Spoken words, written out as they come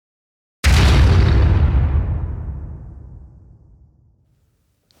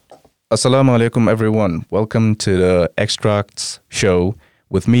Assalamu alaikum, everyone. Welcome to the Extracts show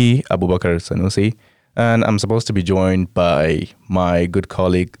with me, Abubakar Sanusi. And I'm supposed to be joined by my good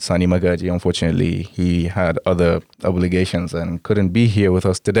colleague, Sani Magaji. Unfortunately, he had other obligations and couldn't be here with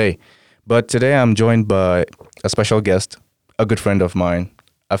us today. But today I'm joined by a special guest, a good friend of mine,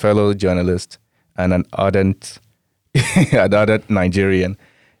 a fellow journalist, and an ardent Nigerian.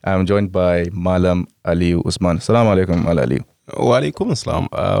 I'm joined by Malam Aliyu Usman. Assalamu alaikum, Aliyu. Wa alaikum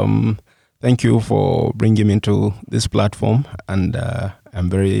assalam. Thank you for bringing me to this platform, and I'm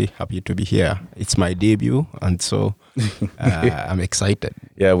very happy to be here. It's my debut, and so I'm excited.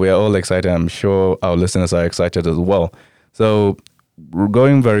 Yeah, we are all excited. I'm sure our listeners are excited as well. So, we're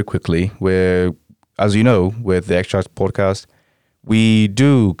going very quickly. As you know, with the Extract podcast, we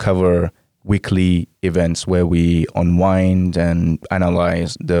do cover weekly events where we unwind and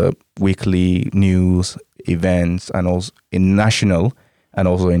analyze the weekly news, events, and also in national and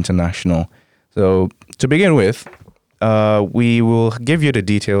also international. So to begin with, we will give you the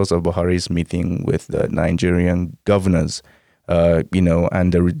details of Buhari's meeting with the Nigerian governors, and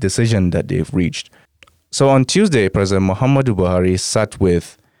the decision that they've reached. So on Tuesday, President Muhammadu Buhari sat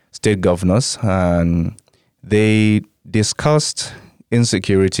with state governors and they discussed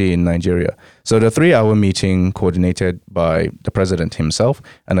insecurity in Nigeria. So the 3-hour meeting, coordinated by the president himself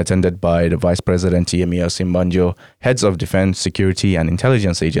and attended by the vice president Yemi Osinbajo, heads of defense, security, and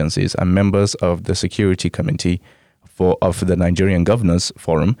intelligence agencies, and members of the security committee of the Nigerian Governors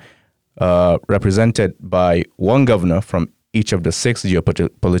Forum, represented by one governor from each of the 6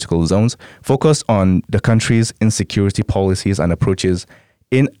 geopolitical zones, focused on the country's insecurity policies and approaches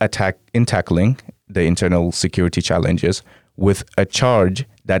in tackling the internal security challenges, with a charge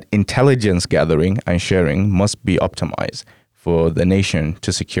that intelligence gathering and sharing must be optimized for the nation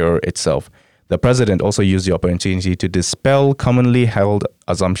to secure itself. The president also used the opportunity to dispel commonly held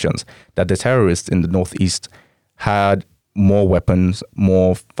assumptions that the terrorists in the Northeast had more weapons,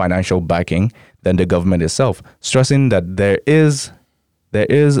 more financial backing than the government itself, stressing that that is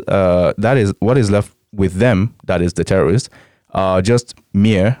what is left with them, that is the terrorists, are just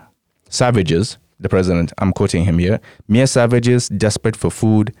mere savages. The president, I'm quoting him here, mere savages desperate for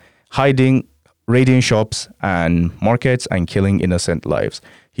food, raiding shops and markets and killing innocent lives.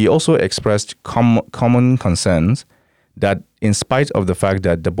 He also expressed common concerns that in spite of the fact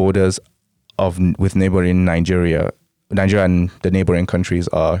that the borders with neighboring Nigeria and the neighboring countries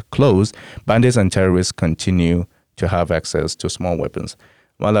are closed, bandits and terrorists continue to have access to small weapons.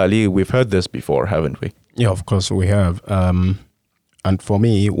 Well, Ali, we've heard this before, haven't we? Yeah, of course we have. And for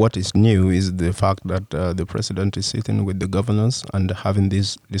me, what is new is the fact that the president is sitting with the governors and having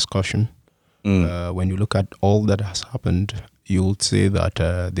this discussion. When you look at all that has happened, you would say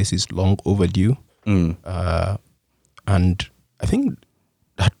that this is long overdue. And I think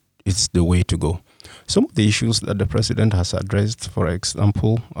that is the way to go. Some of the issues that the president has addressed, for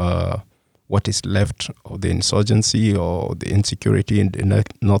example, what is left of the insurgency or the insecurity in the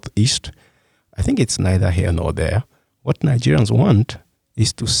Northeast, I think it's neither here nor there. What Nigerians want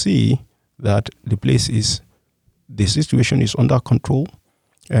is to see that the situation is under control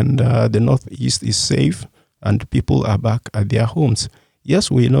and the Northeast is safe and people are back at their homes. Yes,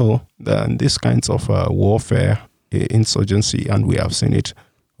 we know that in these kinds of warfare, insurgency, and we have seen it,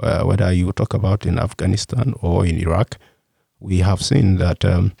 whether you talk about in Afghanistan or in Iraq, we have seen that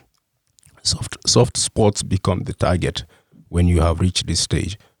soft spots become the target when you have reached this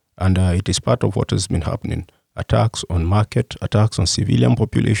stage. And it is part of what has been happening. Attacks on market, attacks on civilian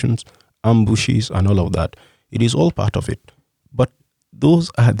populations, ambushes, and all of that. It is all part of it. But those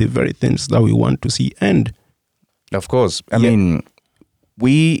are the very things that we want to see end. Of course. I mean,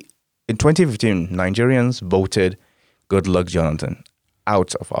 in 2015, Nigerians voted Goodluck Jonathan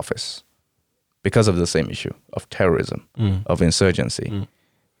out of office because of the same issue of terrorism, of insurgency.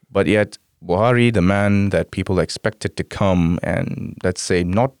 But yet, Buhari, the man that people expected to come and, let's say,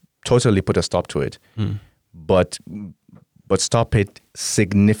 not totally put a stop to it, but stop it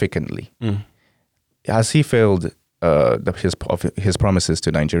significantly. Has he failed his promises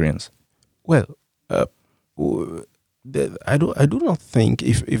to Nigerians? Well, I do not think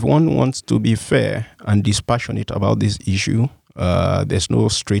if one wants to be fair and dispassionate about this issue, there's no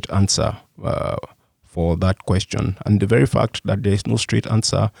straight answer for that question. And the very fact that there's no straight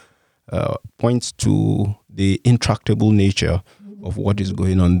answer points to the intractable nature of what is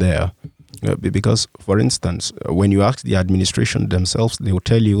going on there. Because, for instance, when you ask the administration themselves, they will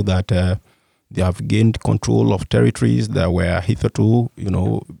tell you that they have gained control of territories that were hitherto,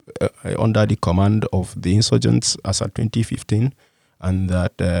 under the command of the insurgents as of 2015, and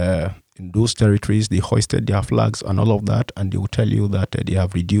that in those territories, they hoisted their flags and all of that, and they will tell you that they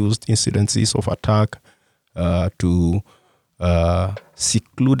have reduced incidences of attack to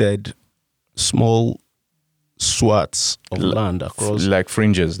secluded small swaths of land across, like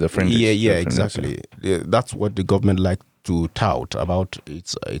fringes, the fringes. Yeah, exactly. That's what the government like to tout about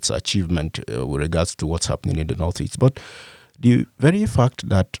its achievement with regards to what's happening in the Northeast. But the very fact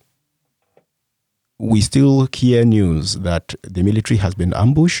that we still hear news that the military has been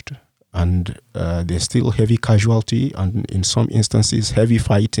ambushed and there's still heavy casualty and in some instances heavy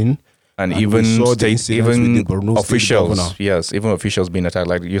fighting. And even officials, yes, even officials being attacked.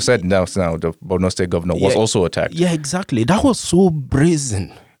 Like you said, now the Borno State governor was also attacked. Yeah, exactly. That was so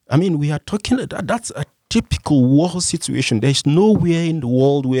brazen. I mean, we are talking, that's a typical war situation. There's nowhere in the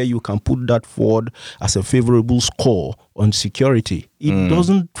world where you can put that forward as a favorable score on security. It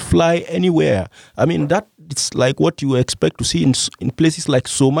doesn't fly anywhere. I mean, that it's like what you expect to see in places like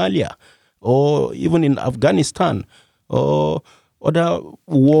Somalia or even in Afghanistan or other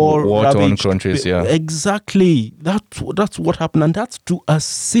war-torn countries. Yeah, exactly. That's what happened, and that's to a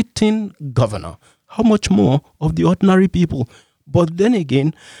sitting governor. How much more of the ordinary people? But then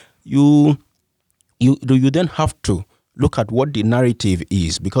again, you then have to look at what the narrative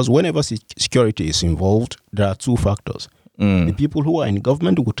is, because whenever security is involved, there are two factors. The people who are in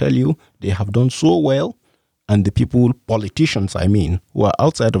government will tell you they have done so well, and the politicians, who are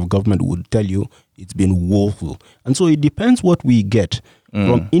outside of government would tell you it's been woeful. And so it depends what we get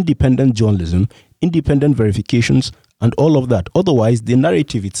from independent journalism, independent verifications, and all of that. Otherwise, the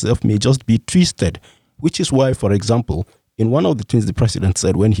narrative itself may just be twisted, which is why, for example, in one of the things the president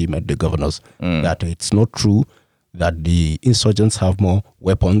said when he met the governors, that it's not true that the insurgents have more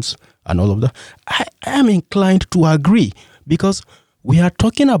weapons and all of that. I am inclined to agree, because we are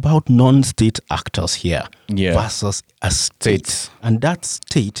talking about non-state actors here versus a state. And that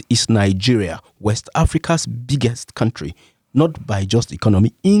state is Nigeria, West Africa's biggest country, not by just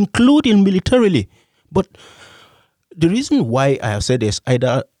economy, including militarily. But the reason why I have said there's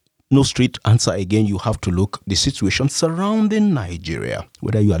either no straight answer, again, you have to look the situation surrounding Nigeria,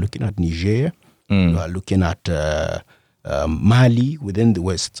 whether you are looking at Niger, you are looking at Mali within the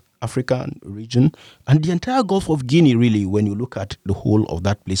West African region, and the entire Gulf of Guinea, really, when you look at the whole of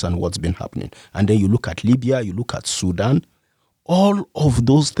that place and what's been happening. And then you look at Libya, you look at Sudan, all of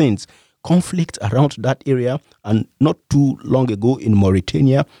those things, conflict around that area, and not too long ago in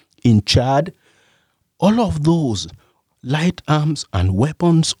Mauritania, in Chad, all of those light arms and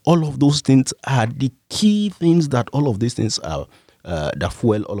weapons, all of those things are the key things that all of these things are, that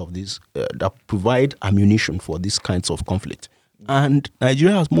fuel all of these, that provide ammunition for these kinds of conflict. And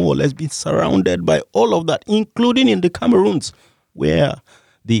Nigeria has more or less been surrounded by all of that, including in the Cameroons, where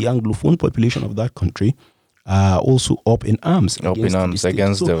the Anglophone population of that country are also up in arms. All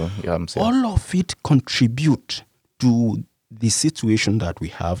of it contribute to the situation that we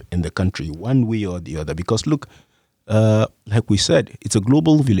have in the country, one way or the other. Because look, like we said, it's a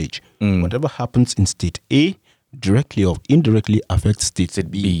global village. Whatever happens in state A directly or indirectly affects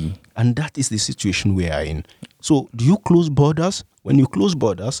state B. And that is the situation we are in. So do you close borders? When you close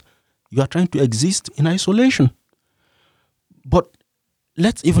borders, you are trying to exist in isolation. But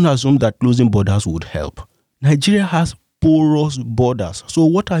let's even assume that closing borders would help. Nigeria has porous borders. So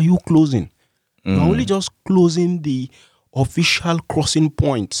what are you closing? You're only just closing the official crossing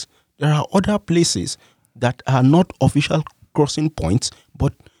points. There are other places that are not official crossing points,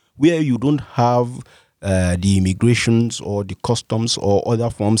 but where you don't have the immigrations or the customs or other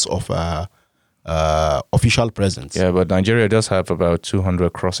forms of official presence. Yeah, but Nigeria does have about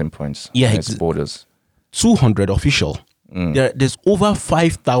 200 crossing points in its borders. 200 official. There's over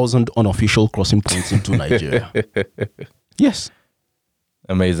 5,000 unofficial crossing points into Nigeria. Yes.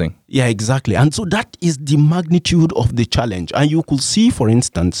 Amazing. Yeah, exactly. And so that is the magnitude of the challenge. And you could see, for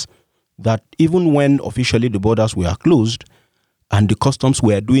instance, that even when officially the borders were closed and the customs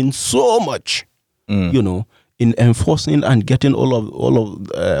were doing so much, in enforcing and getting all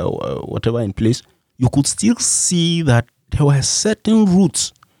of whatever in place, you could still see that there were certain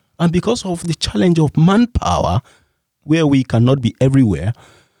routes. And because of the challenge of manpower, where we cannot be everywhere,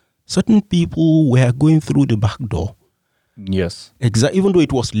 certain people were going through the back door. Yes. Even though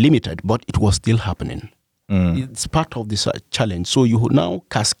it was limited, but it was still happening. It's part of this challenge. So you now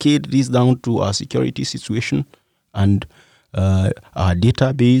cascade this down to our security situation and our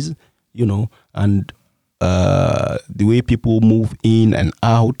database, and the way people move in and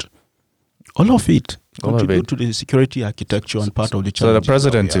out. All of it contribute to the security architecture and part of the challenge. So the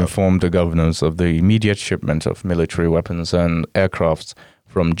president informed the governors of the immediate shipment of military weapons and aircrafts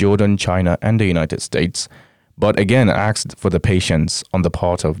from Jordan, China, and the United States. but again asked for the patience on the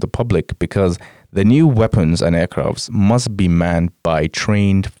part of the public because the new weapons and aircrafts must be manned by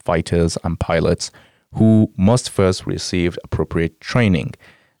trained fighters and pilots who must first receive appropriate training.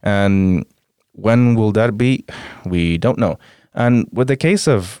 And when will that be? We don't know. And with the case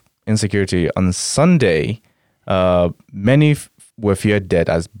of insecurity on Sunday, many were feared dead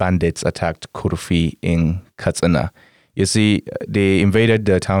as bandits attacked Kurfi in Katsina. You see, they invaded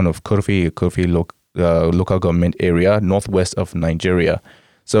the town of Kurfi local government area, northwest of Nigeria.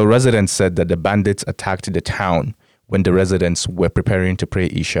 So residents said that the bandits attacked the town when the residents were preparing to pray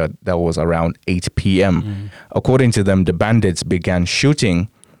Isha. That was around 8 p.m. According to them, the bandits began shooting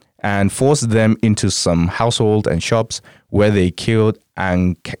and forced them into some household and shops where they killed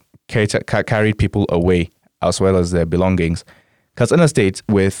and carried people away, as well as their belongings. Katsina State,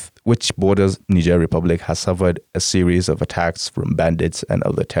 with which borders Niger Republic, has suffered a series of attacks from bandits and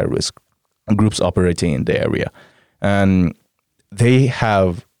other terrorist groups operating in the area. And they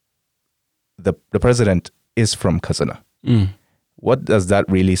have, the president is from Katsina. What does that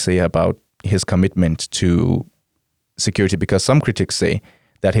really say about his commitment to security? Because some critics say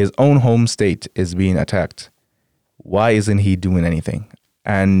that his own home state is being attacked. Why isn't he doing anything?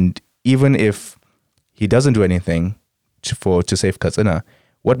 And even if he doesn't do anything to save Katsina,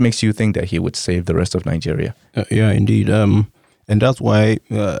 what makes you think that he would save the rest of Nigeria? Yeah, indeed. And that's why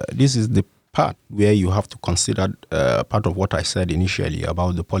this is the part where you have to consider part of what I said initially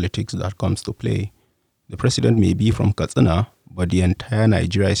about the politics that comes to play. The president may be from Katsina, but the entire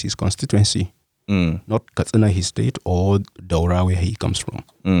Nigeria is his constituency. Not Katsina, his state, or Daura, where he comes from.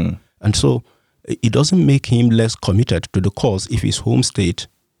 And so it doesn't make him less committed to the cause if his home state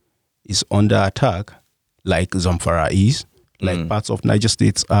is under attack, like Zamfara is, like parts of Niger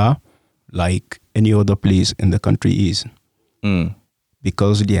states are, like any other place in the country is.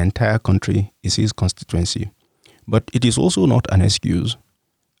 Because the entire country is his constituency. But it is also not an excuse.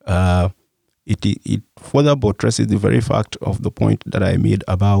 It further buttresses the very fact of the point that I made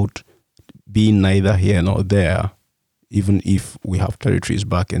about being neither here nor there. Even if we have territories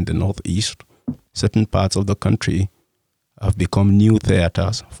back in the northeast, certain parts of the country have become new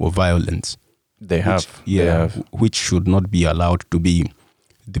theaters for violence. They have. Which should not be allowed to be.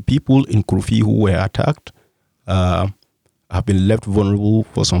 The people in Kurfi who were attacked have been left vulnerable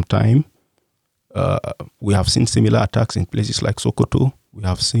for some time. We have seen similar attacks in places like Sokoto. We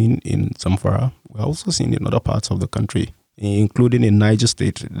have seen in Zamfara. We have also seen in other parts of the country, including in Niger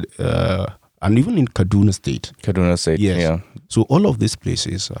State and even in Kaduna State. Kaduna State, yes. Yeah. So all of these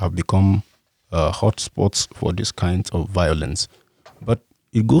places have become hotspots for this kind of violence. But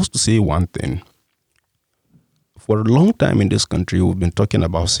it goes to say one thing. For a long time in this country, we've been talking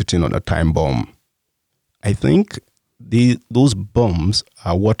about sitting on a time bomb. I think those bombs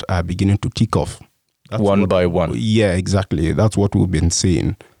are what are beginning to tick off. One by one. Yeah, exactly. That's what we've been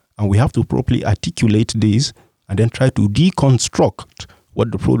saying. And we have to properly articulate this and then try to deconstruct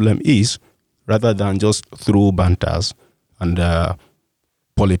what the problem is rather than just throw banters and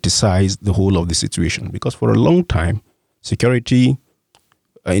politicize the whole of the situation. Because for a long time, security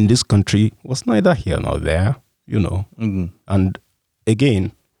in this country was neither here nor there, And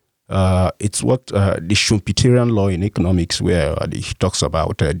again, it's what the Schumpeterian law in economics, where he talks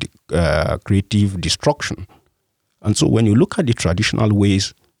about creative destruction. And so when you look at the traditional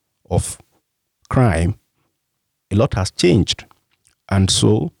ways of crime, a lot has changed. And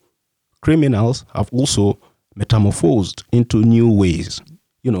so criminals have also metamorphosed into new ways,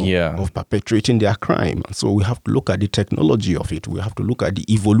 of perpetrating their crime. And so we have to look at the technology of it. We have to look at the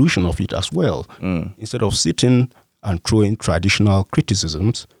evolution of it as well. Instead of sitting and throwing traditional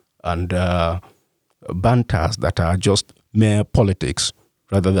criticisms and banters that are just mere politics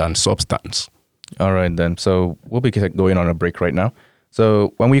rather than substance. All right, then. So we'll be going on a break right now.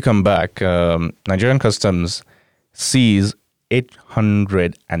 So when we come back, Nigerian Customs sees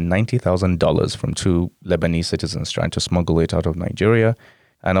 $890,000 from two Lebanese citizens trying to smuggle it out of Nigeria.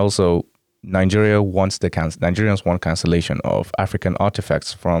 And also, Nigerians want cancellation of African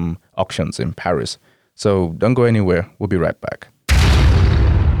artifacts from auctions in Paris. So don't go anywhere. We'll be right back.